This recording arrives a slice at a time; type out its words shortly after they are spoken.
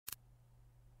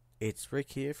It's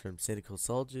Rick here from Cynical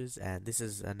Soldiers, and this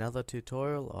is another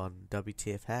tutorial on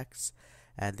WTF hacks,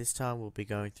 and this time we'll be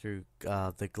going through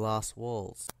the glass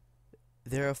walls.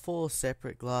 There are 4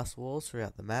 separate glass walls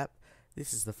throughout the map.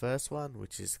 This is the first one,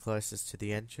 which is closest to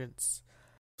the entrance.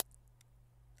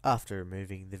 After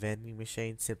removing the vending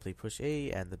machine, simply push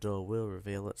E and the door will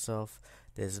reveal itself.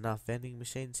 There's enough vending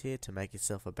machines here to make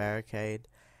yourself a barricade,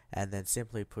 and then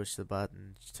simply push the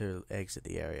button to exit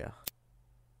the area.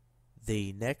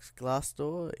 The next glass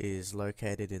door is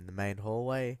located in the main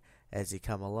hallway. As you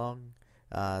come along,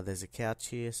 there's a couch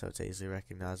here, so it's easily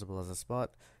recognizable as a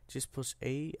spot. Just push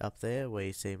E up there where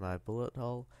you see my bullet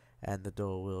hole, and the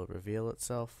door will reveal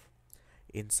itself.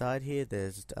 Inside here,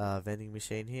 there's a vending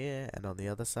machine here, and on the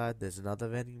other side, there's another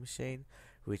vending machine,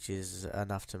 which is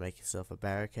enough to make yourself a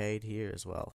barricade here as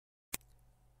well.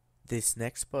 This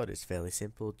next spot is fairly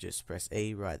simple. Just press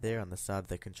E right there on the side of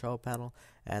the control panel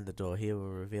and the door here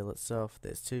will reveal itself.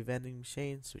 There's 2 vending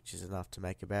machines, which is enough to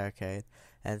make a barricade,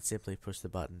 and simply push the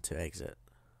button to exit.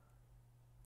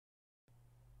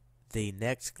 The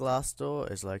next glass door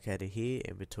is located here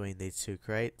in between these 2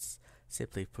 crates.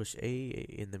 Simply push E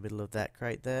in the middle of that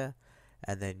crate there,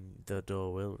 and then the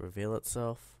door will reveal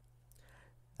itself.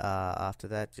 After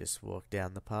that, just walk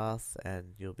down the path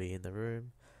and you'll be in the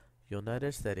room. You'll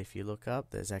notice that if you look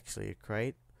up, there's actually a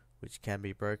crate which can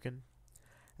be broken,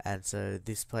 and so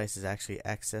this place is actually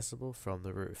accessible from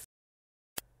the roof.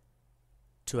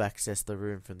 To access the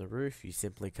room from the roof, you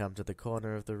simply come to the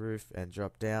corner of the roof and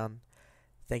drop down.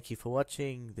 Thank you for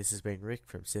watching. This has been Rick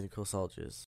from Cynical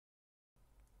Soldiers.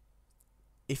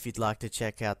 If you'd like to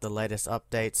check out the latest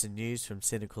updates and news from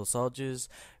Cynical Soldiers,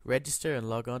 register and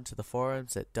log on to the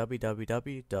forums at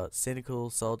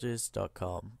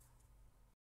www.cynicalsoldiers.com.